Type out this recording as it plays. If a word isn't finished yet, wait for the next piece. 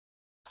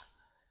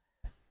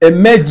A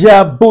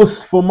major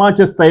boost for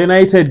Manchester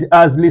United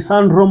as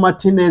Lisandro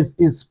Martinez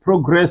is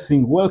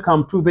progressing.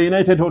 Welcome to the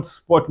United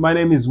Hotspot. My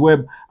name is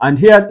Webb, and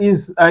here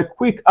is a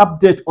quick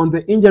update on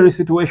the injury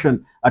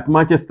situation at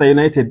Manchester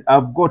United.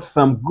 I've got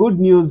some good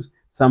news,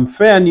 some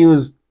fair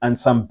news, and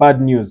some bad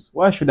news.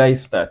 Where should I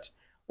start?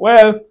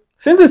 Well,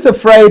 since it's a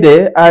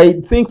Friday, I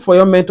think for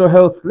your mental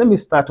health, let me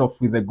start off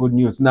with the good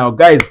news. Now,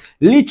 guys,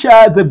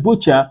 Licha the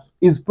Butcher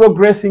is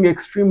progressing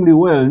extremely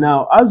well.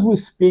 Now, as we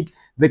speak,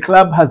 the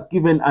club has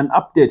given an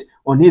update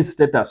on his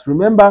status.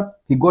 Remember,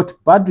 he got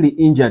badly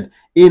injured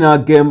in our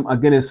game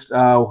against,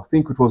 I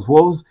think it was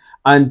Wolves,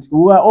 and we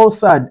were all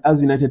sad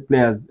as United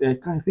players.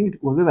 I think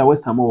it was either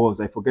West Ham or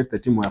Wolves. I forget the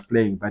team we are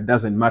playing, but it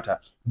doesn't matter.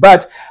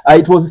 But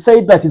it was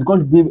said that he's going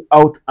to be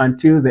out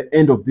until the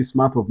end of this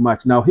month of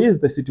March. Now, here's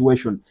the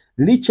situation.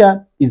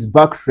 Licha is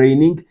back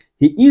training.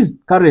 He is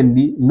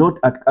currently not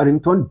at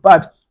Carrington,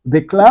 but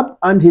the club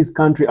and his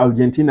country,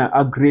 Argentina,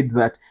 agreed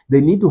that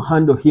they need to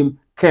handle him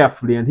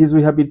carefully and his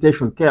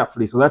rehabilitation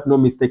carefully so that no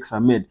mistakes are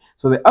made.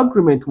 So the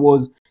agreement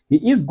was he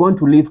is going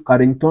to leave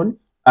Carrington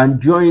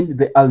and join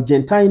the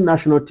Argentine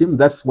national team.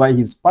 That's why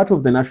he's part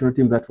of the national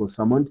team that was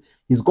summoned.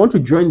 He's going to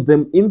join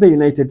them in the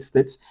United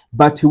States,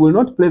 but he will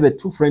not play the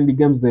two friendly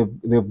games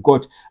they've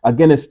got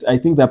against, I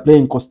think they're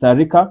playing Costa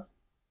Rica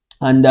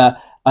and they're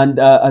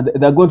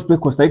going to play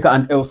Costa Rica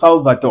and El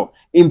Salvador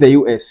in the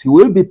US. He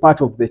will be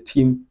part of the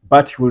team,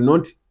 but he will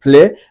not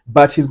play.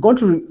 But he's going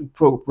to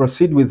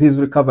proceed with his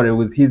recovery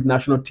with his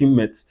national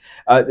teammates,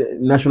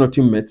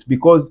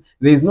 because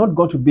there is not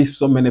going to be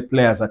so many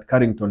players at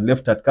Carrington,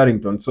 left at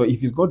Carrington. So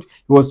if he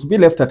was to be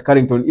left at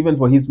Carrington, even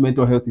for his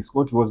mental health, it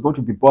was going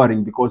to be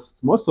boring because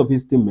most of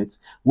his teammates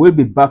will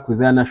be back with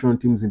their national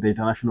teams in the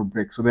international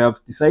break. So they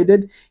have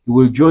decided he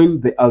will join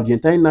the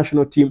Argentine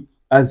national team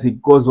as he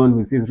goes on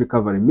with his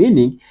recovery,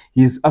 meaning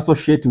he's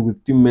associated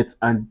with teammates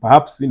and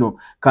perhaps,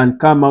 can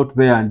come out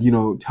there and,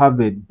 have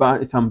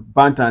some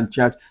banter and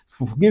chat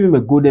to give him a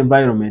good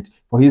environment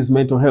for his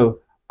mental health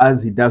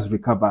as he does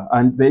recover.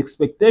 And the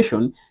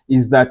expectation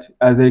is that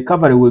the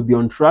recovery will be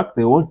on track.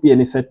 There won't be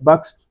any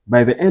setbacks.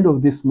 By the end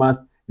of this month,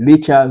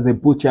 Licha the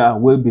Butcher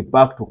will be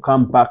back to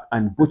come back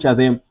and butcher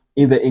them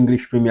in the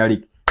English Premier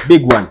League.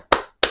 Big one.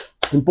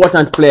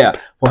 Important player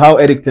for how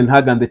Erik ten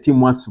Hag and the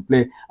team wants to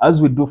play as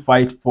we do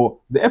fight for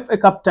the FA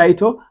Cup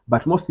title,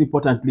 but most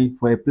importantly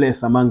for a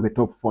place among the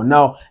top four.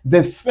 Now,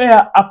 the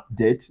fair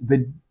update,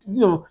 the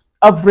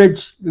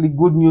averagely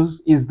good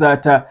news is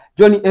that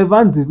Jonny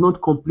Evans is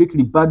not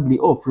completely badly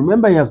off.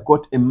 Remember, he has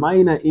got a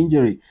minor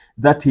injury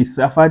that he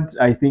suffered,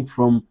 I think,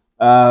 from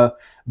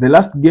the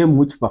last game,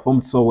 which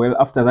performed so well.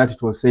 After that,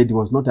 it was said he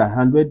was not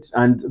 100,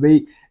 and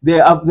they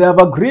have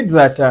agreed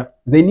that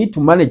they need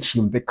to manage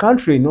him. The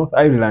country, North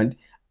Ireland,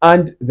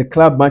 and the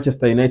club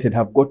Manchester United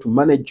have got to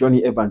manage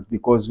Jonny Evans,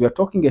 because we are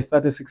talking a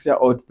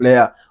 36-year-old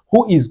player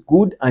who is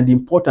good and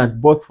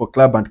important both for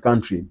club and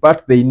country,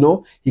 but they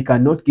know he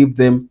cannot give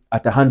them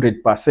at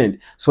 100%.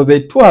 So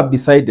the two have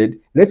decided,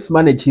 let's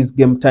manage his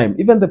game time.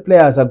 Even the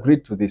players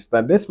agreed to this,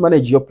 that let's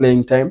manage your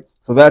playing time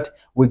so that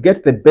we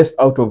get the best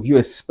out of you,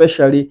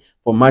 especially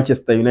for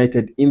Manchester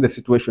United in the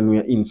situation we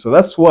are in. So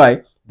that's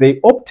why they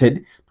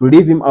opted to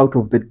leave him out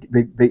of the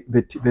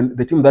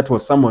team that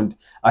was summoned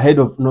ahead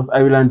of North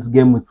Ireland's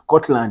game with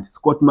Scotland,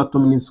 Scott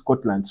McTominay's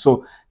Scotland.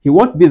 So he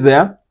won't be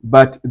there,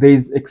 but there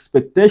is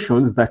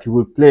expectations that he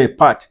will play a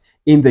part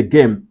in the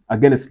game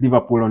against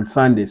Liverpool on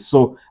Sunday.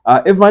 So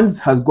Evans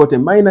has got a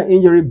minor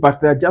injury, but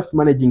they're just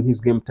managing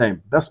his game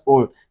time. That's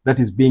all that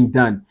is being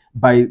done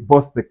by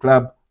both the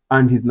club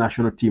and his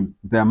national team.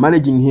 They're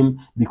managing him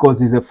because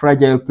he's a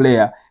fragile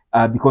player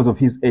because of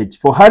his age.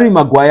 For Harry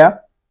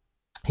Maguire,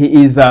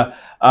 he is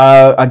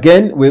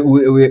again,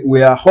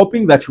 we are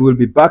hoping that he will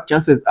be back.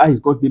 Chances are he's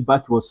going to be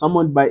back. He was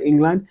summoned by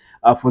England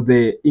for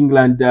the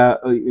England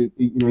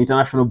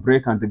international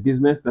break and the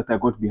business that they're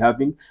going to be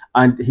having,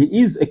 and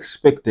he is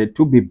expected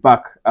to be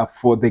back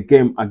for the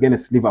game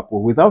against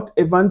Liverpool. Without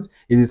Evans,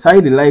 it is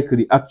highly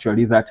likely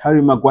actually that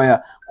Harry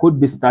Maguire could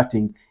be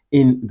starting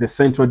in the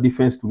central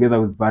defense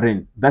together with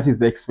Varane. That is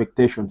the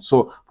expectation.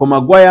 So for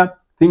Maguire,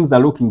 things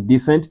are looking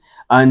decent,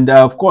 and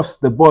of course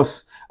the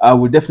boss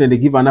will definitely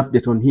give an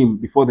update on him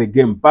before the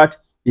game. But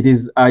it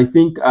is, I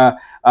think, there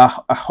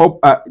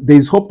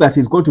is hope that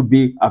he's going to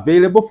be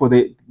available for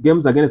the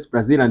games against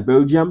Brazil and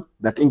Belgium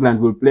that England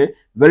will play.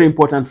 Very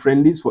important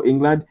friendlies for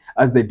England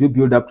as they do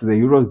build up to the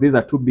Euros. These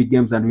are two big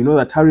games, and we know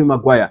that Harry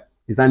Maguire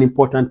is an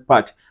important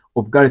part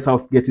of Gareth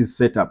Southgate's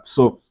setup.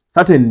 So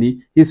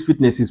certainly his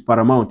fitness is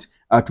paramount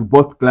to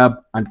both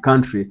club and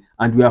country,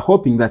 and we are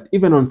hoping that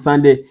even on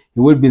Sunday he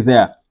will be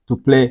there to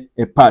play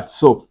a part.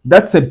 So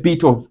that's a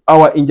bit of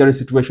our injury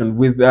situation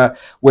with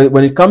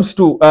when it comes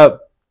to the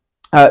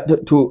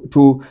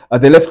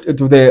left,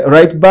 to the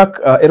right back,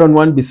 Aaron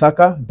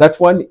Wan-Bissaka. That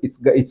one,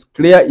 it's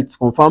clear, it's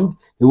confirmed.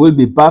 He will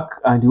be back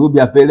and he will be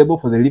available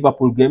for the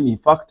Liverpool game. In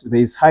fact, there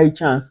is high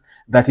chance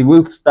that he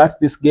will start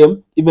this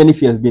game, even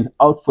if he has been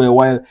out for a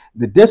while.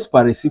 The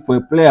desperation for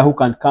a player who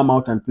can come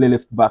out and play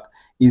left back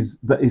is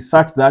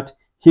such that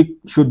he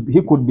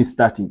could be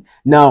starting.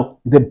 Now,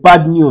 the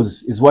bad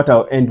news is what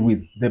I'll end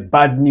with. The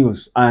bad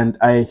news, and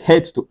I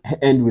hate to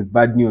end with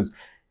bad news.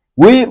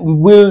 We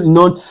will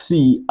not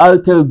see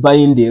Altel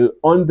Bayindil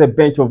on the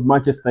bench of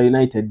Manchester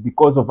United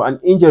because of an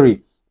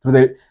injury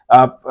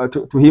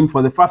to him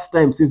for the first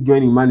time since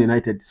joining Man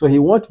United. So he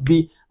won't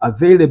be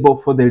available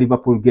for the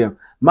Liverpool game.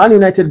 Man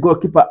United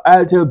goalkeeper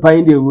Altel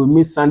Bayindil will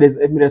miss Sunday's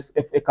Emirates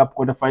FA Cup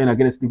quarter-final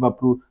against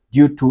Liverpool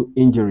due to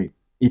injury.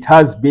 It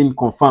has been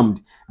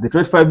confirmed. The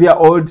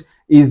 25-year-old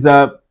is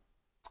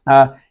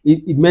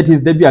he made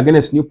his debut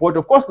against Newport.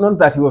 Of course, not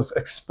that he was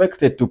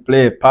expected to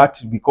play a part,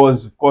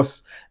 because, of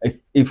course,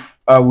 if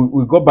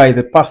we go by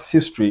the past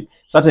history,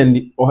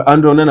 certainly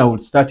Andrew Onana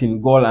would start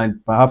in goal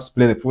and perhaps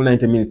play the full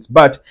 90 minutes.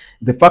 But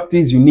the fact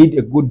is, you need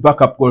a good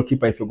backup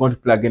goalkeeper if you're going to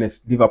play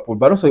against Liverpool.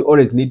 But also, you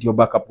always need your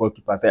backup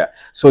goalkeeper there.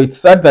 So it's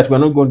sad that we're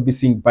not going to be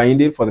seeing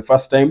Bayindil for the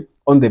first time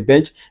on the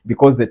bench,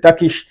 because the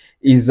Turkish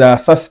is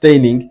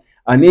sustaining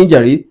an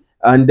injury.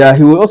 And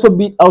he will also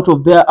be out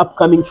of their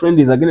upcoming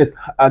friendlies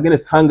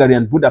against Hungary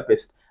and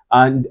Budapest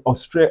and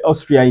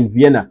Austria in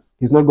Vienna.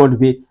 He's not going to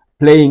be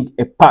playing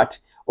a part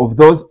of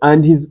those,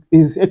 and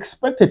he's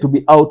expected to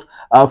be out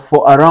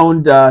for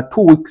around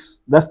 2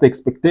 weeks. That's the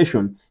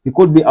expectation. He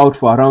could be out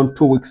for around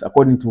 2 weeks,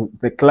 according to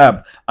the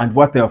club and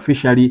what they're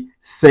officially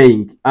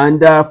saying.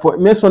 And for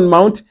Mason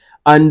Mount,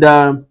 and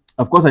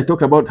of course, I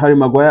talked about Harry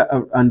Maguire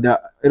and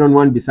Aaron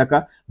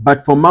Wan-Bissaka,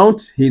 but for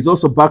Mount, he's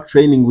also back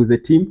training with the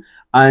team.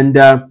 And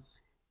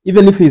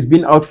even if he's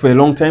been out for a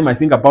long time, I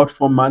think about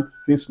 4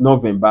 months since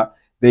November,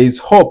 there is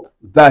hope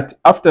that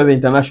after the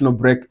international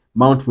break,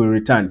 Mount will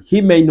return. He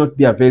may not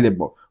be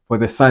available for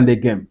the Sunday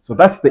game. So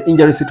that's the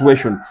injury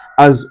situation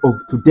as of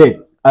today,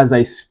 as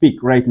I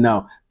speak right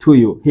now to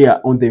you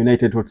here on the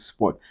United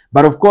Hotspot.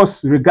 But of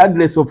course,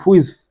 regardless of who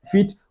is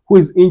fit, who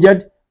is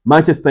injured,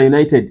 Manchester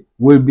United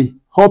will be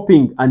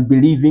hoping and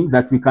believing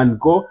that we can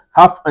go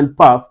half and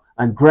puff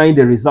and grind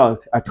a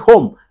result at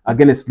home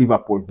against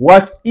Liverpool.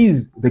 What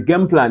is the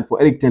game plan for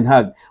Erik ten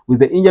Hag with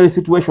the injury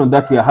situation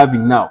that we are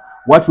having now?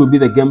 What will be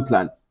the game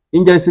plan?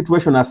 Injury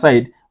situation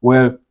aside,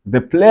 well,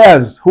 the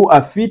players who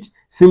are fit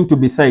seem to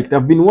be psyched.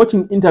 I've been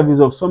watching interviews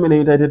of so many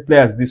United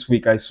players this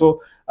week. I saw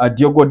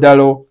Diogo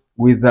Dalot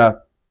with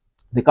the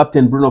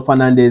captain Bruno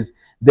Fernandes.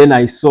 Then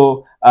I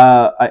saw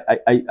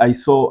I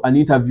saw an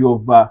interview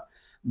of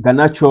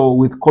Garnacho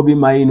with Kobbie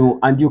Mainoo,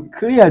 and you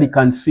clearly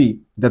can see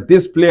that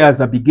these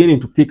players are beginning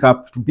to pick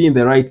up, to be in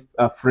the right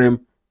frame,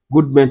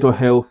 good mental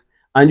health,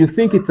 and you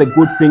think it's a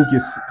good thing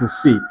to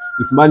see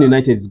if Man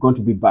United is going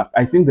to be back.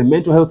 I think the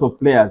mental health of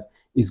players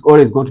is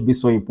always going to be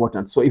so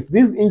important. So if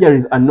these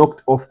injuries are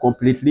knocked off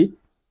completely,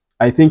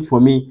 I think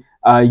for me,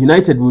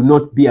 United will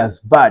not be as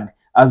bad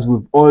as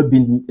we've all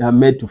been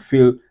made to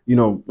feel,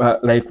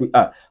 like we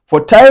are.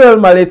 For Tyrell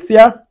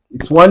Malacia,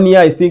 it's 1 year,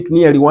 I think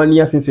nearly 1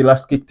 year since he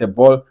last kicked a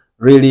ball.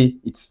 Really,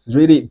 it's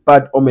really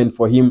bad omen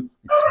for him.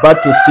 It's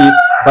bad to see,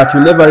 but you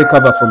never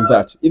recover from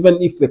that. Even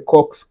if the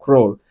cocks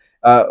crow,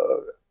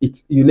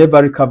 you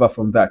never recover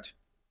from that.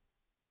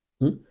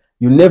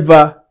 You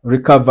never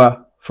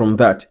recover from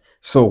that.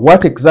 So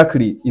what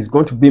exactly is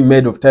going to be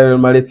made of Tyrell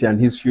Malacia and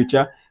his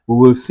future? We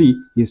will see.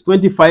 He's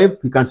 25.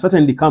 He can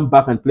certainly come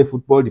back and play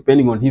football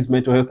depending on his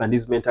mental health and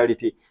his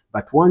mentality.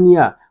 But 1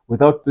 year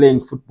without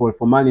playing football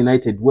for Man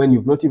United, when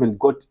you've not even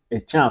got a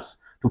chance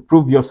to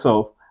prove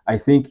yourself, I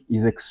think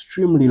is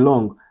extremely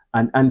long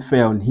and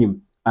unfair on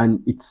him.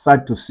 And it's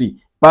sad to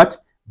see. But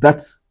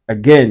that's,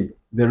 again,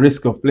 the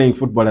risk of playing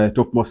football at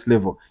the topmost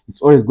level.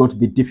 It's always going to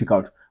be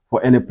difficult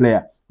for any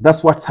player.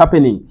 That's what's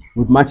happening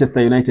with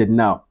Manchester United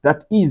now.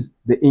 That is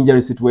the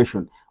injury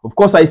situation. Of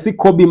course, I see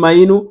Kobbie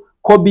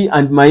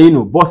and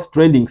Mainoo both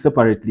trending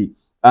separately.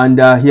 And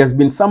he has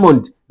been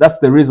summoned. That's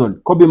the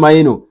reason. Kobbie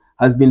Mainoo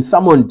has been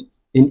summoned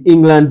in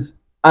England's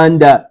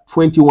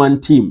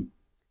under-21 team.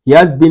 He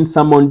has been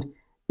summoned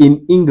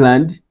in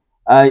England's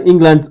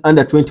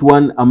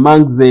under-21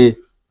 among the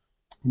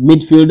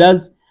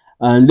midfielders.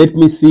 And let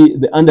me see,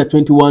 the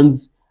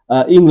under-21s,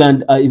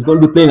 England is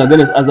going to be playing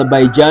against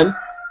Azerbaijan.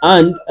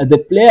 And the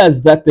players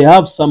that they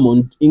have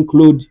summoned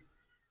include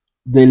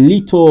the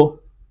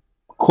little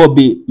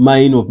Kobbie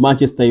Mainoo of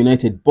Manchester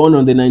United, born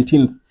on the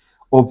 19th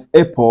of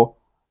April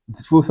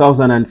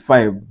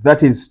 2005.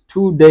 That is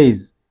 2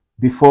 days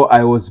before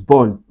I was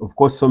born. Of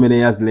course, so many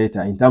years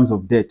later, in terms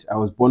of date, I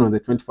was born on the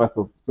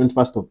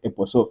 21st of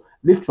April. So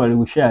literally,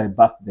 we share a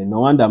birthday.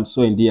 No wonder I'm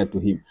so endeared to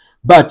him.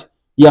 But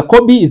yeah,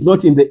 Kobbie is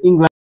not in the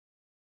England